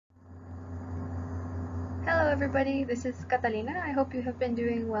everybody, this is Katalina. I hope you have been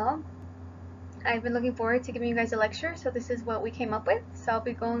doing well. I've been looking forward to giving you guys a lecture, so this is what we came up with. So I'll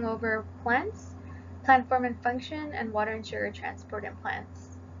be going over plants, plant form and function, and water and sugar transport in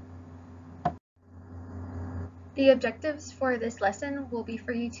plants. The objectives for this lesson will be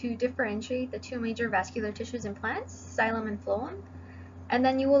for you to differentiate the two major vascular tissues in plants, xylem and phloem, and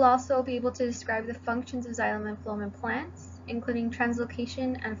then you will also be able to describe the functions of xylem and phloem in plants, including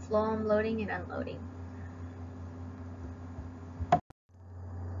translocation and phloem loading and unloading.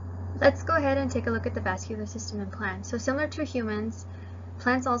 Let's go ahead and take a look at the vascular system in plants. So similar to humans,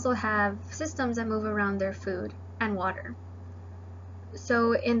 plants also have systems that move around their food and water.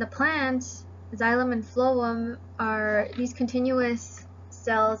 So in the plants, xylem and phloem are these continuous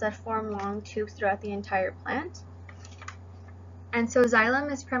cells that form long tubes throughout the entire plant. And so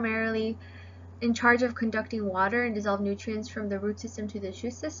xylem is primarily in charge of conducting water and dissolved nutrients from the root system to the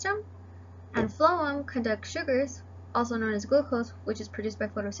shoot system. And phloem conducts sugars, also known as glucose, which is produced by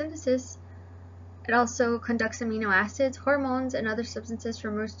photosynthesis. It also conducts amino acids, hormones, and other substances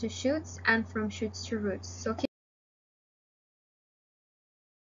from roots to shoots and from shoots to roots. So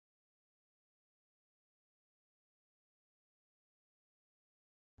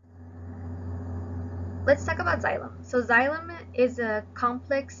let's talk about xylem. So xylem is a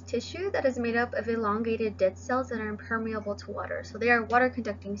complex tissue that is made up of elongated dead cells that are impermeable to water. So they are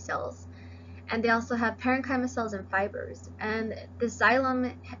water-conducting cells. And they also have parenchyma cells and fibers. And the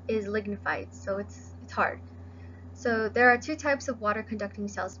xylem is lignified, so it's hard. So there are two types of water-conducting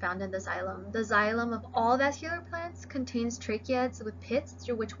cells found in the xylem. The xylem of all vascular plants contains tracheids with pits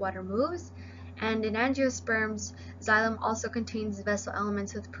through which water moves. And in angiosperms, xylem also contains vessel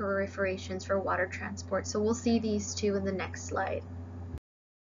elements with perforations for water transport. So we'll see these two in the next slide.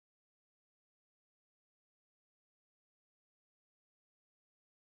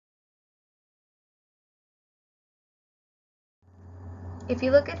 If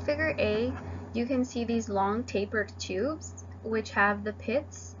you look at figure A, you can see these long tapered tubes which have the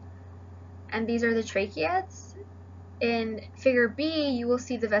pits, and these are the tracheids. In figure B, you will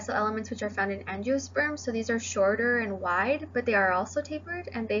see the vessel elements which are found in angiosperms. So these are shorter and wide, but they are also tapered,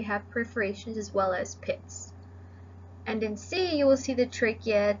 and they have perforations as well as pits. And in C, you will see the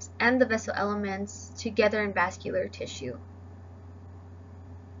tracheids and the vessel elements together in vascular tissue.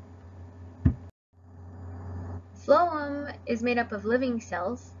 Phloem is made up of living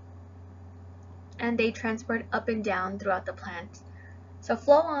cells, and they transport up and down throughout the plant. So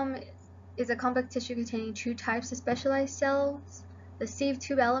phloem is a complex tissue containing two types of specialized cells: the sieve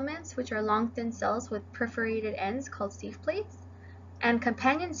tube elements, which are long thin cells with perforated ends called sieve plates, and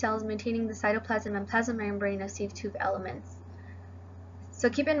companion cells maintaining the cytoplasm and plasma membrane of sieve tube elements. So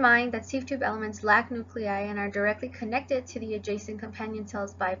keep in mind that sieve tube elements lack nuclei and are directly connected to the adjacent companion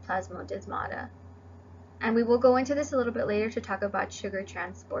cells by plasmodesmata. And we will go into this a little bit later to talk about sugar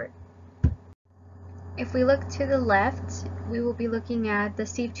transport. If we look to the left, we will be looking at the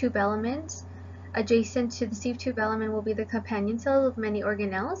sieve tube element. Adjacent to the sieve tube element will be the companion cells of many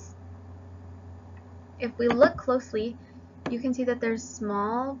organelles. If we look closely, you can see that there's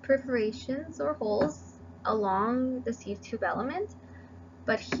small perforations or holes along the sieve tube element.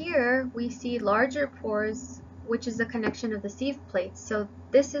 But here we see larger pores, which is the connection of the sieve plates. So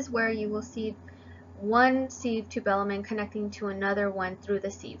this is where you will see one sieve tube element connecting to another one through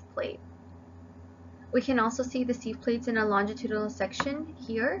the sieve plate. We can also see the sieve plates in a longitudinal section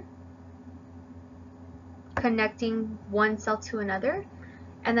here, connecting one cell to another.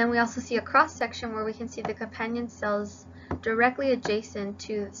 And then we also see a cross section where we can see the companion cells directly adjacent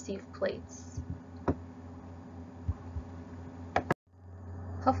to the sieve plates.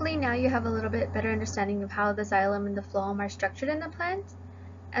 Hopefully now you have a little bit better understanding of how the xylem and the phloem are structured in the plant.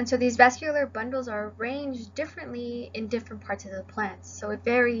 And so these vascular bundles are arranged differently in different parts of the plant. So it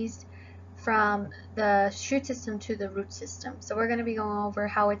varies from the shoot system to the root system. So we're going to be going over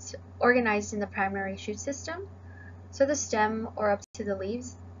how it's organized in the primary shoot system, so the stem or up to the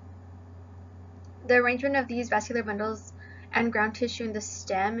leaves. The arrangement of these vascular bundles and ground tissue in the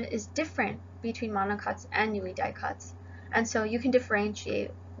stem is different between monocots and eudicots. And so you can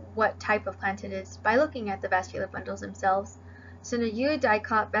differentiate what type of plant it is by looking at the vascular bundles themselves. So in a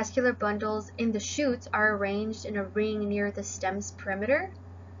eudicot, vascular bundles in the shoots are arranged in a ring near the stem's perimeter.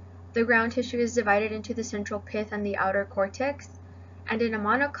 The ground tissue is divided into the central pith and the outer cortex. And in a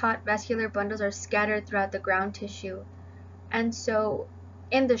monocot, vascular bundles are scattered throughout the ground tissue. And so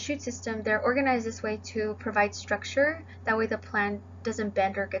in the shoot system, they're organized this way to provide structure. That way the plant doesn't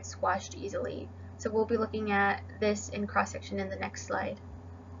bend or get squashed easily. So we'll be looking at this in cross-section in the next slide.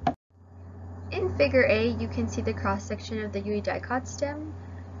 In figure A, you can see the cross-section of the eudicot stem.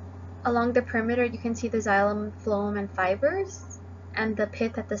 Along the perimeter, you can see the xylem, phloem, and fibers, and the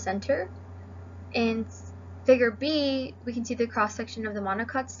pith at the center. In figure B, we can see the cross-section of the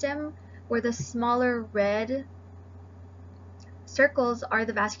monocot stem, where the smaller red circles are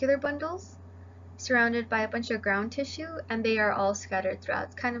the vascular bundles, surrounded by a bunch of ground tissue, and they are all scattered throughout.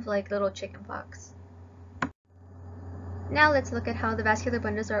 It's kind of like little chickenpox. Now let's look at how the vascular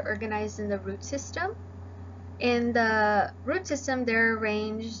bundles are organized in the root system. In the root system, they're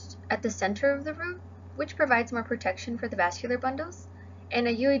arranged at the center of the root, which provides more protection for the vascular bundles. In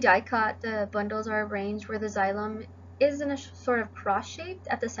a UE dicot, the bundles are arranged where the xylem is in a sort of cross shape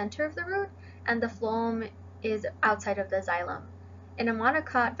at the center of the root, and the phloem is outside of the xylem. In a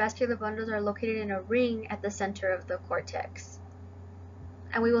monocot, vascular bundles are located in a ring at the center of the cortex.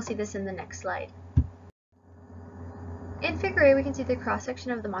 And we will see this in the next slide. In figure A, we can see the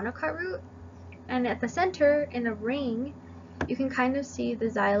cross-section of the monocot root, and at the center, in a ring, you can kind of see the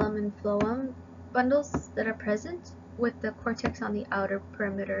xylem and phloem bundles that are present, with the cortex on the outer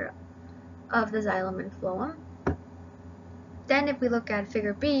perimeter of the xylem and phloem. Then if we look at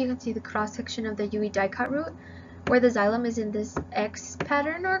figure B, you can see the cross-section of the UE dicot root, where the xylem is in this X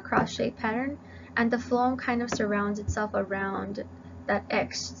pattern or cross-shaped pattern, and the phloem kind of surrounds itself around that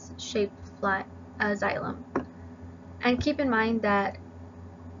X-shaped flat xylem. And keep in mind that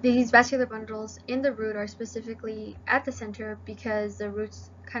these vascular bundles in the root are specifically at the center because the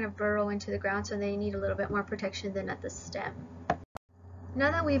roots kind of burrow into the ground, so they need a little bit more protection than at the stem. Now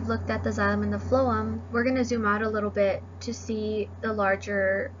that we've looked at the xylem and the phloem, we're going to zoom out a little bit to see the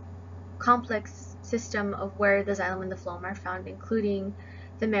larger complex system of where the xylem and the phloem are found, including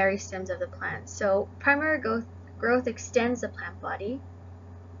the meristems of the plant. So primary growth extends the plant body,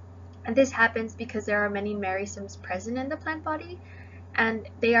 and this happens because there are many meristems present in the plant body, and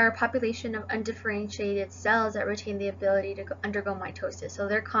they are a population of undifferentiated cells that retain the ability to undergo mitosis, so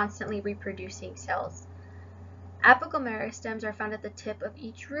they're constantly reproducing cells. Apical meristems are found at the tip of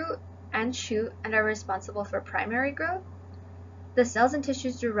each root and shoot and are responsible for primary growth. The cells and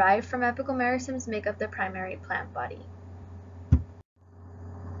tissues derived from apical meristems make up the primary plant body.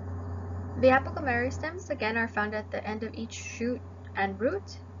 The apical meristems, again, are found at the end of each shoot and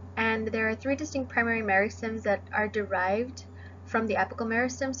root, and there are three distinct primary meristems that are derived from the apical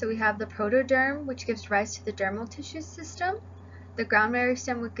meristem. So we have the protoderm, which gives rise to the dermal tissue system, the ground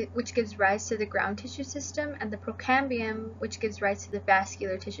meristem, which gives rise to the ground tissue system, and the procambium, which gives rise to the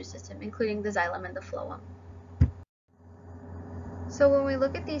vascular tissue system, including the xylem and the phloem. So when we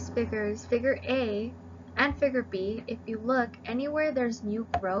look at these figures, figure A and figure B, if you look anywhere there's new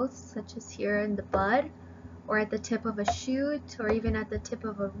growth, such as here in the bud, or at the tip of a shoot, or even at the tip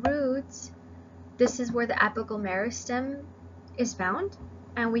of a root, this is where the apical meristem is found,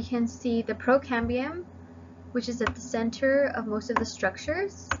 and we can see the procambium, which is at the center of most of the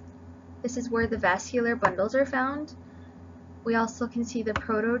structures. This is where the vascular bundles are found. We also can see the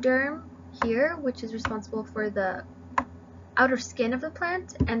protoderm here, which is responsible for the outer skin of the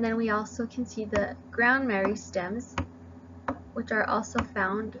plant, and then we also can see the ground meristems, which are also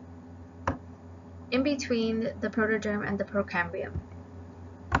found in between the protoderm and the procambium.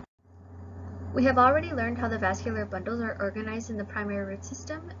 We have already learned how the vascular bundles are organized in the primary root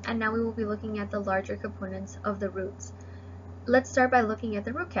system, and now we will be looking at the larger components of the roots. Let's start by looking at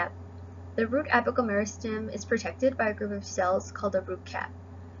the root cap. The root apical meristem is protected by a group of cells called a root cap.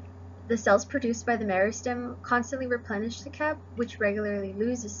 The cells produced by the meristem constantly replenish the cap, which regularly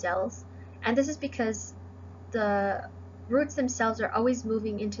loses cells, and this is because the roots themselves are always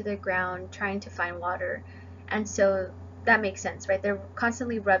moving into the ground trying to find water, and so that makes sense, right? They're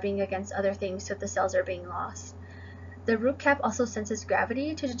constantly rubbing against other things, so the cells are being lost. The root cap also senses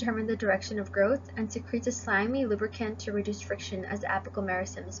gravity to determine the direction of growth and secretes a slimy lubricant to reduce friction as the apical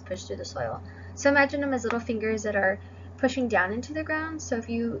meristem is pushed through the soil. So imagine them as little fingers that are pushing down into the ground. So if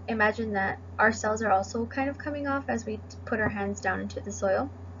you imagine that our cells are also kind of coming off as we put our hands down into the soil.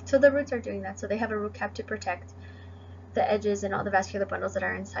 So the roots are doing that. So they have a root cap to protect the edges and all the vascular bundles that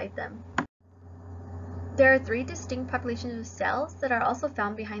are inside them. There are three distinct populations of cells that are also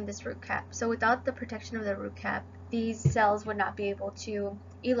found behind this root cap. So without the protection of the root cap, these cells would not be able to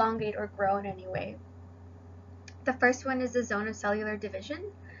elongate or grow in any way. The first one is the zone of cellular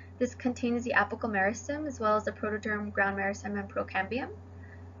division. This contains the apical meristem as well as the protoderm, ground meristem, and procambium.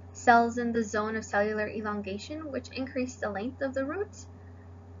 Cells in the zone of cellular elongation, which increase the length of the roots,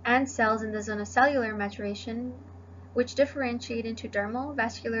 and cells in the zone of cellular maturation, which differentiate into dermal,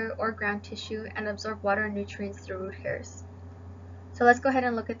 vascular, or ground tissue and absorb water and nutrients through root hairs. So let's go ahead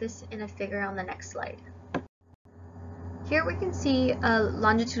and look at this in a figure on the next slide. Here we can see a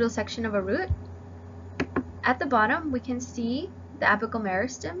longitudinal section of a root. At the bottom, we can see the apical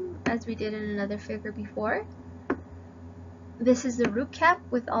meristem, as we did in another figure before. This is the root cap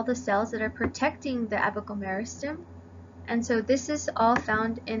with all the cells that are protecting the apical meristem. And so this is all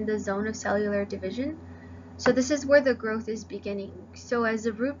found in the zone of cellular division. So this is where the growth is beginning. So as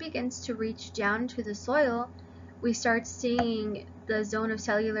the root begins to reach down to the soil, we start seeing the zone of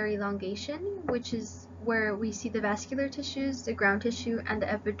cellular elongation, which is where we see the vascular tissues, the ground tissue, and the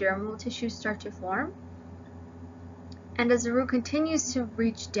epidermal tissues start to form. And as the root continues to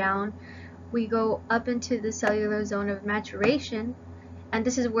reach down, we go up into the cellular zone of maturation, and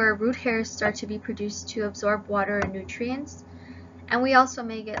this is where root hairs start to be produced to absorb water and nutrients. And we also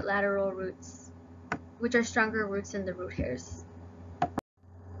may get lateral roots, which are stronger roots than the root hairs.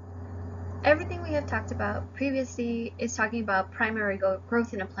 Everything we have talked about previously is talking about primary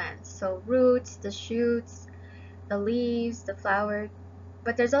growth in a plant, so roots, the shoots, the leaves, the flower,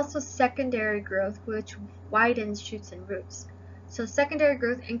 but there's also secondary growth, which widens shoots and roots. So secondary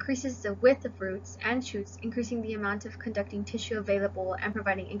growth increases the width of roots and shoots, increasing the amount of conducting tissue available and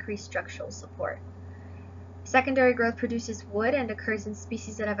providing increased structural support. Secondary growth produces wood and occurs in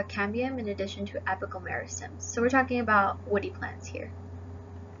species that have a cambium in addition to apical meristems. So we're talking about woody plants here.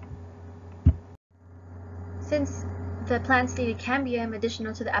 Since the plants need a cambium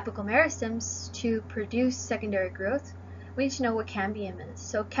additional to the apical meristems to produce secondary growth, we need to know what cambium is.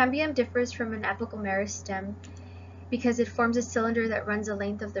 So cambium differs from an apical meristem because it forms a cylinder that runs the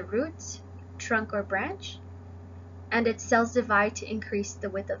length of the root, trunk, or branch, and its cells divide to increase the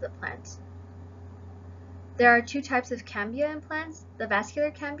width of the plant. There are two types of cambia in plants: the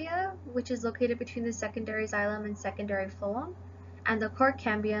vascular cambia, which is located between the secondary xylem and secondary phloem, and the cork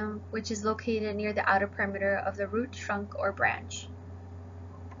cambium, which is located near the outer perimeter of the root, trunk, or branch.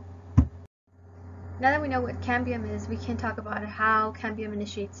 Now that we know what cambium is, we can talk about how cambium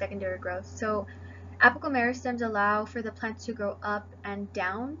initiates secondary growth. So apical meristems allow for the plant to grow up and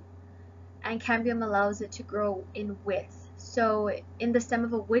down, and cambium allows it to grow in width. So in the stem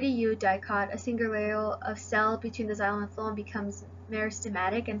of a woody dicot, a single layer of cell between the xylem and phloem becomes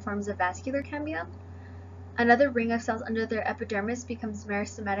meristematic and forms a vascular cambium. Another ring of cells under their epidermis becomes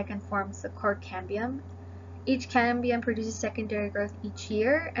meristematic and forms the cork cambium. Each cambium produces secondary growth each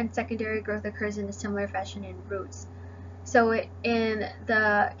year, and secondary growth occurs in a similar fashion in roots. So in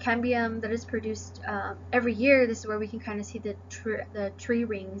the cambium that is produced every year, this is where we can kind of see the tree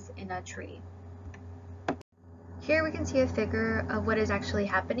rings in a tree. Here we can see a figure of what is actually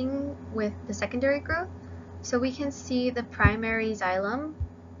happening with the secondary growth. So we can see the primary xylem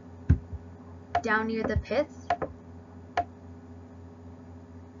down near the pith,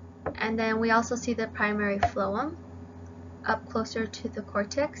 and then we also see the primary phloem up closer to the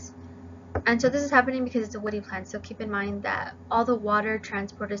cortex. And so this is happening because it's a woody plant, so keep in mind that all the water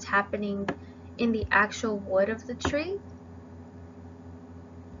transport is happening in the actual wood of the tree,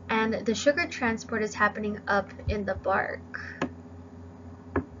 and the sugar transport is happening up in the bark.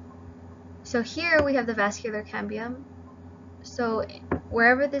 So here we have the vascular cambium. So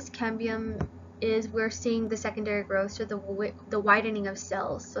wherever this cambium is, we're seeing the secondary growth, so the widening of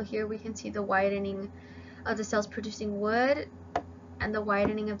cells. So here we can see the widening of the cells producing wood and the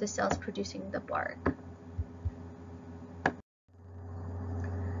widening of the cells producing the bark.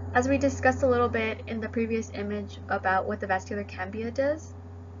 As we discussed a little bit in the previous image about what the vascular cambia does,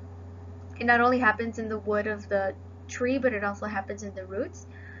 it not only happens in the wood of the tree, but it also happens in the roots.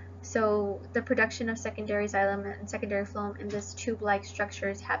 So the production of secondary xylem and secondary phloem in this tube-like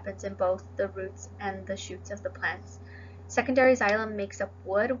structures happens in both the roots and the shoots of the plants. Secondary xylem makes up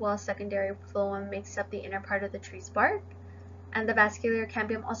wood, while secondary phloem makes up the inner part of the tree's bark. And the vascular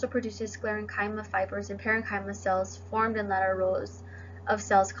cambium also produces sclerenchyma fibers and parenchyma cells formed in lateral rows of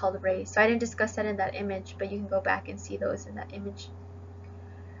cells called rays. So I didn't discuss that in that image, but you can go back and see those in that image.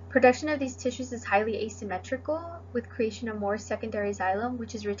 Production of these tissues is highly asymmetrical, with creation of more secondary xylem,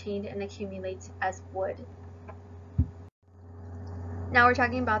 which is retained and accumulates as wood. Now we're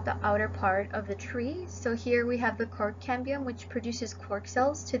talking about the outer part of the tree. So here we have the cork cambium, which produces cork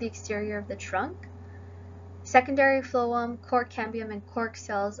cells to the exterior of the trunk. Secondary phloem, cork cambium, and cork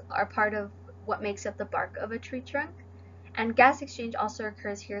cells are part of what makes up the bark of a tree trunk. And gas exchange also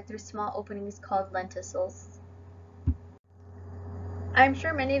occurs here through small openings called lenticels. I'm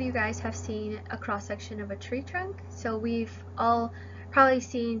sure many of you guys have seen a cross-section of a tree trunk, so we've all probably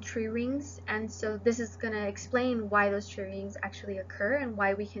seen tree rings, and so this is going to explain why those tree rings actually occur and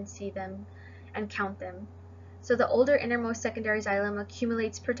why we can see them and count them. So the older innermost secondary xylem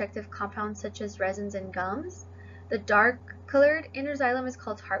accumulates protective compounds such as resins and gums. The dark-colored inner xylem is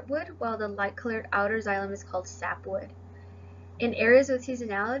called heartwood, while the light-colored outer xylem is called sapwood. In areas with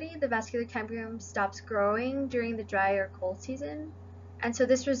seasonality, the vascular cambium stops growing during the dry or cold season, and so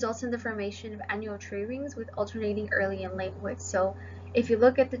this results in the formation of annual tree rings with alternating early and late wood. So if you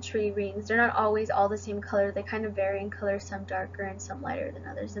look at the tree rings, they're not always all the same color. They kind of vary in color, some darker and some lighter than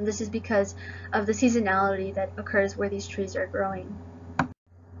others, and this is because of the seasonality that occurs where these trees are growing.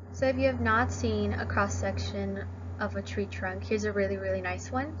 So if you have not seen a cross-section of a tree trunk, here's a really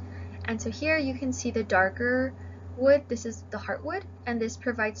nice one. And so here you can see the darker wood. This is the heartwood, and this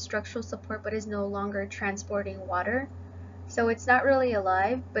provides structural support but is no longer transporting water. So it's not really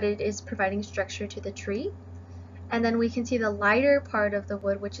alive, but it is providing structure to the tree. And then we can see the lighter part of the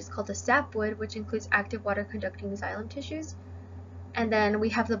wood, which is called the sapwood, which includes active water conducting xylem tissues. And then we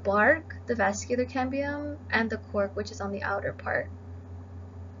have the bark, the vascular cambium, and the cork, which is on the outer part.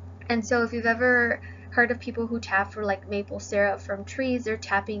 And so if you've ever heard of people who tap for like maple syrup from trees, they're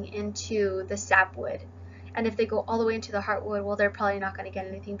tapping into the sapwood. And if they go all the way into the heartwood, well, they're probably not going to get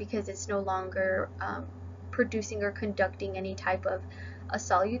anything because it's no longer producing or conducting any type of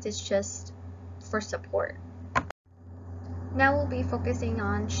solutes. It's just for support. Now we'll be focusing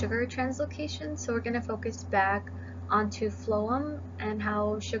on sugar translocation. So we're going to focus back onto phloem and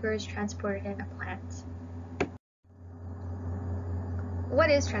how sugar is transported in a plant. What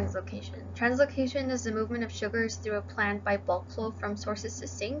is translocation? Translocation is the movement of sugars through a plant by bulk flow from sources to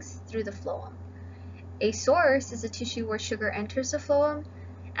sinks through the phloem. A source is a tissue where sugar enters the phloem,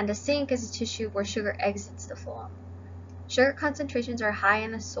 and a sink is a tissue where sugar exits the phloem. Sugar concentrations are high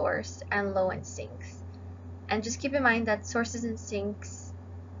in a source and low in sinks. And just keep in mind that sources and sinks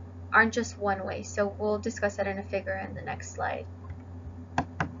aren't just one way, so we'll discuss that in a figure in the next slide.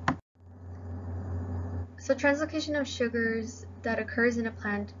 So translocation of sugars that occurs in a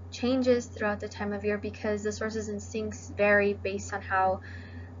plant changes throughout the time of year because the sources and sinks vary based on how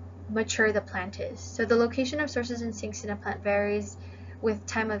mature the plant is. So the location of sources and sinks in a plant varies with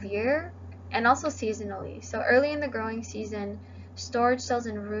time of year and also seasonally. So early in the growing season, storage cells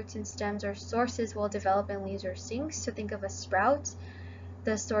and roots and stems are sources while developing leaves are sinks. So think of a sprout.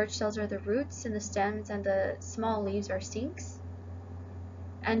 The storage cells are the roots and the stems, and the small leaves are sinks.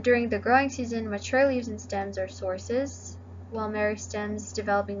 And during the growing season, mature leaves and stems are sources, while meristems,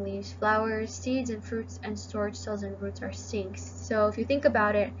 developing leaves, flowers, seeds, and fruits, and storage cells and roots are sinks. So if you think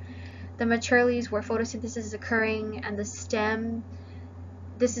about it, the mature leaves where photosynthesis is occurring, and the stem,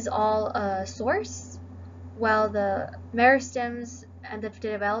 this is all a source, while the meristems and the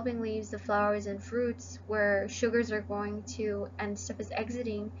developing leaves, the flowers and fruits, where sugars are going to and stuff is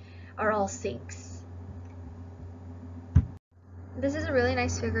exiting, are all sinks. This is a really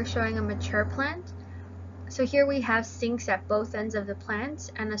nice figure showing a mature plant. So here we have sinks at both ends of the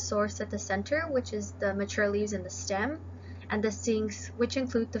plant and a source at the center, which is the mature leaves and the stem, and the sinks, which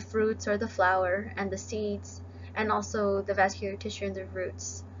include the fruits or the flower and the seeds, and also the vascular tissue and the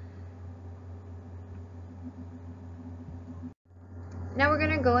roots. Now we're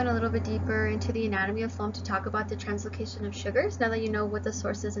going to go in a little bit deeper into the anatomy of phloem to talk about the translocation of sugars, now that you know what the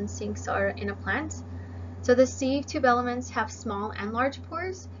sources and sinks are in a plant. So the sieve tube elements have small and large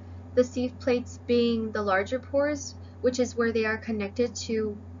pores, the sieve plates being the larger pores, which is where they are connected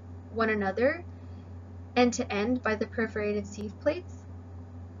to one another end to end by the perforated sieve plates.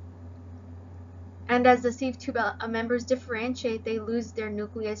 And as the sieve tube members differentiate, they lose their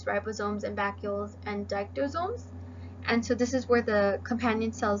nucleus, ribosomes, and vacuoles, and dictosomes. And so this is where the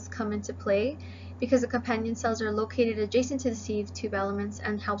companion cells come into play, because the companion cells are located adjacent to the sieve tube elements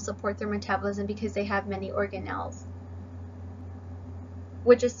and help support their metabolism because they have many organelles,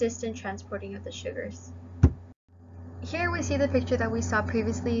 which assist in transporting of the sugars. Here we see the picture that we saw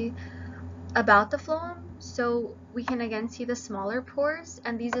previously about the phloem. So we can again see the smaller pores,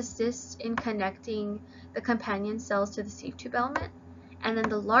 and these assist in connecting the companion cells to the sieve tube element. And then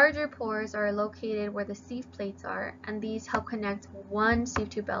the larger pores are located where the sieve plates are, and these help connect one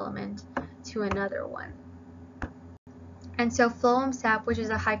sieve tube element to another one. And so phloem sap, which is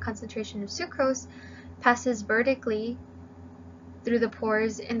a high concentration of sucrose, passes vertically through the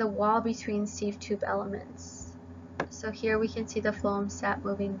pores in the wall between sieve tube elements. So here we can see the phloem sap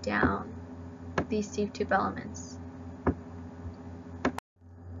moving down these sieve tube elements.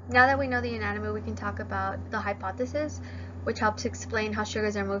 Now that we know the anatomy, we can talk about the hypothesis, which helps explain how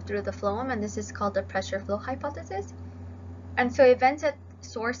sugars are moved through the phloem, and this is called the pressure flow hypothesis. And so events at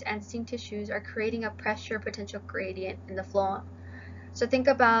source and sink tissues are creating a pressure potential gradient in the phloem. So think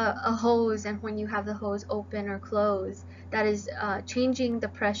about a hose, and when you have the hose open or close, that is changing the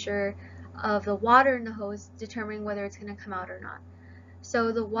pressure of the water in the hose, determining whether it's going to come out or not.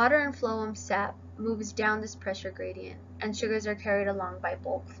 So the water in phloem sap moves down this pressure gradient, and sugars are carried along by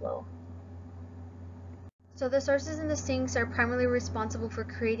bulk flow. So the sources in the sinks are primarily responsible for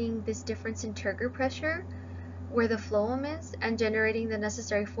creating this difference in turgor pressure where the phloem is and generating the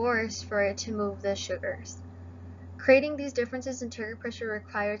necessary force for it to move the sugars. Creating these differences in turgor pressure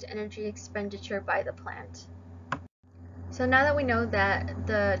requires energy expenditure by the plant. So now that we know that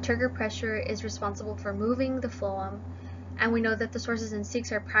the turgor pressure is responsible for moving the phloem, and we know that the sources in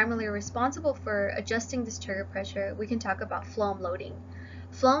sinks are primarily responsible for adjusting this turgor pressure, we can talk about phloem loading.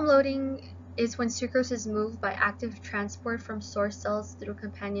 Phloem loading is when sucrose is moved by active transport from source cells through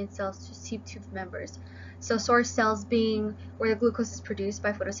companion cells to sieve tube members. So source cells being where the glucose is produced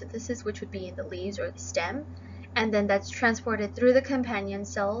by photosynthesis, which would be in the leaves or the stem, and then that's transported through the companion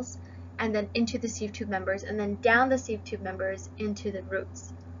cells and then into the sieve tube members, and then down the sieve tube members into the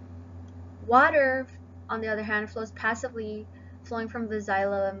roots. Water, on the other hand, flows passively, flowing from the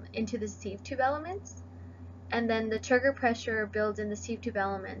xylem into the sieve tube elements, and then the turgor pressure builds in the sieve tube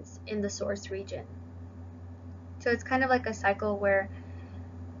elements in the source region. So it's kind of like a cycle where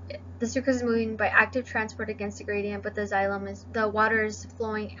the sucrose is moving by active transport against the gradient, but the water is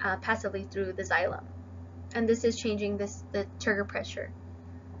flowing passively through the xylem, and this is changing the turgor pressure,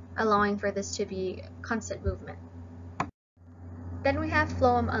 allowing for this to be constant movement. Then we have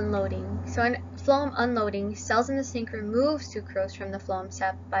phloem unloading. So in phloem unloading, cells in the sink remove sucrose from the phloem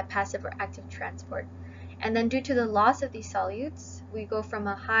sap by passive or active transport. And then due to the loss of these solutes, we go from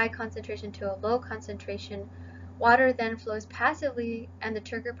a high concentration to a low concentration. Water then flows passively and the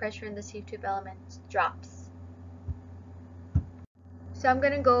turgor pressure in the sieve tube element drops. So I'm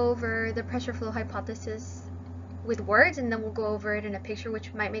going to go over the pressure flow hypothesis with words, and then we'll go over it in a picture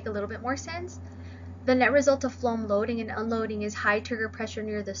which might make a little bit more sense. The net result of phloem loading and unloading is high turgor pressure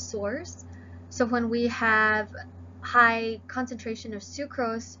near the source. So when we have high concentration of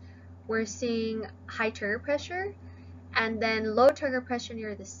sucrose, we're seeing high turgor pressure, and then low turgor pressure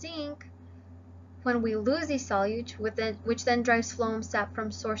near the sink when we lose these solutes, which then drives phloem sap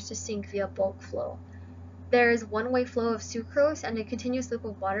from source to sink via bulk flow. There is one-way flow of sucrose and a continuous loop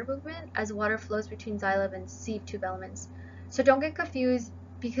of water movement as water flows between xylem and sieve tube elements. So don't get confused,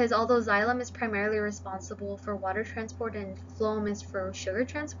 because although xylem is primarily responsible for water transport and phloem is for sugar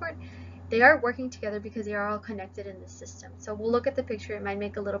transport, they are working together because they are all connected in the system. So we'll look at the picture, it might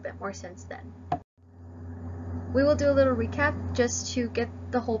make a little bit more sense then. We will do a little recap just to get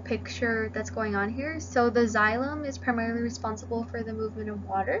the whole picture that's going on here. So the xylem is primarily responsible for the movement of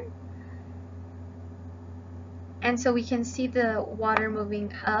water. And so we can see the water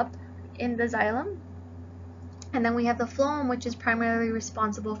moving up in the xylem. And then we have the phloem, which is primarily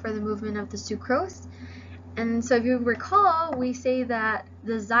responsible for the movement of the sucrose. And so if you recall, we say that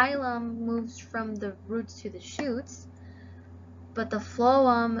the xylem moves from the roots to the shoots, but the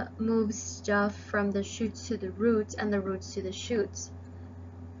phloem moves stuff from the shoots to the roots and the roots to the shoots.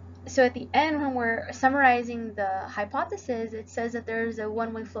 So at the end, when we're summarizing the hypothesis, it says that there's a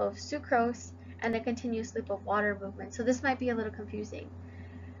one-way flow of sucrose and a continuous loop of water movement. So this might be a little confusing.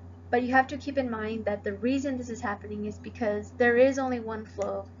 But you have to keep in mind that the reason this is happening is because there is only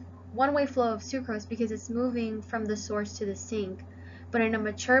one-way flow of sucrose because it's moving from the source to the sink. But in a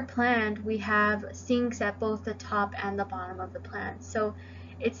mature plant, we have sinks at both the top and the bottom of the plant. So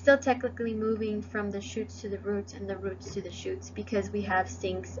it's still technically moving from the shoots to the roots and the roots to the shoots because we have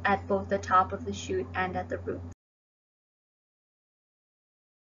sinks at both the top of the shoot and at the root.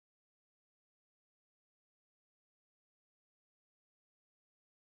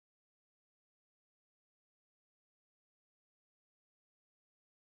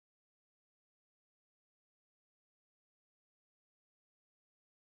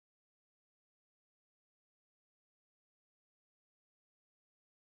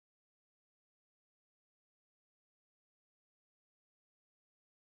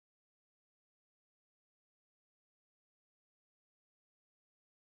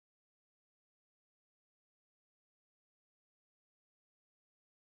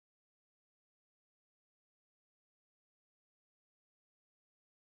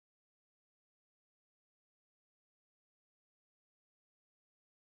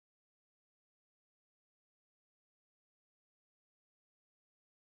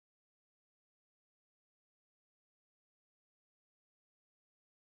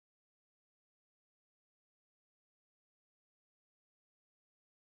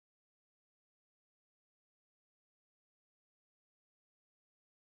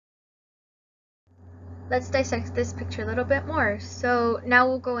 Let's dissect this picture a little bit more. So now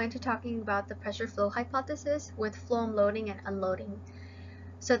we'll go into talking about the pressure flow hypothesis with phloem loading and unloading.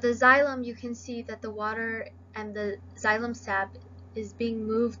 So the xylem, you can see that the water and the xylem sap is being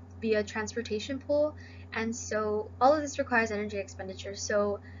moved via transportation pool, and so all of this requires energy expenditure.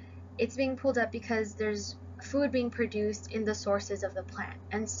 So it's being pulled up because there's food being produced in the sources of the plant.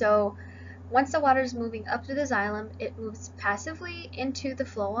 And so once the water is moving up through the xylem, it moves passively into the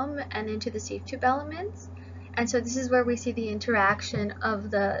phloem and into the seed tube elements. And so this is where we see the interaction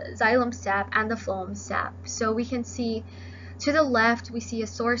of the xylem sap and the phloem sap. So we can see to the left, we see a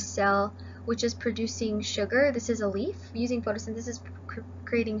source cell which is producing sugar. This is a leaf using photosynthesis,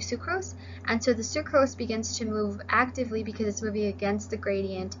 creating sucrose. And so the sucrose begins to move actively because it's moving against the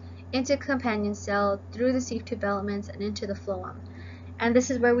gradient into companion cell, through the seed tube elements, and into the phloem. And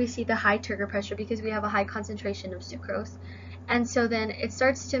this is where we see the high trigger pressure because we have a high concentration of sucrose. And so then it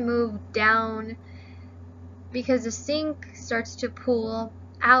starts to move down because the sink starts to pull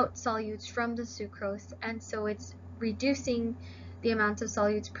out solutes from the sucrose, and so it's reducing the amount of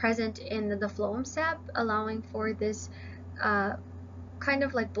solutes present in the phloem sap, allowing for this kind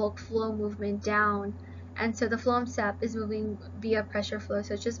of like bulk flow movement down. And so the phloem sap is moving via pressure flow,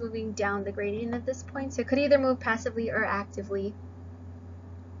 so it's just moving down the gradient at this point. So it could either move passively or actively.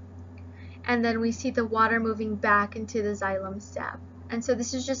 And then we see the water moving back into the xylem sap. And so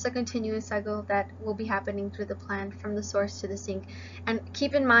this is just a continuous cycle that will be happening through the plant from the source to the sink. And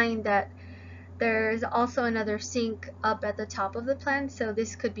keep in mind that there's also another sink up at the top of the plant, so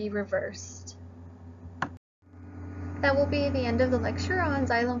this could be reversed. That will be the end of the lecture on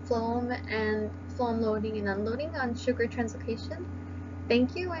xylem phloem and phloem loading and unloading on sugar translocation.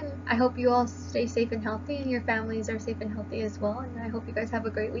 Thank you, and I hope you all stay safe and healthy, and your families are safe and healthy as well, and I hope you guys have a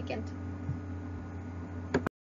great weekend.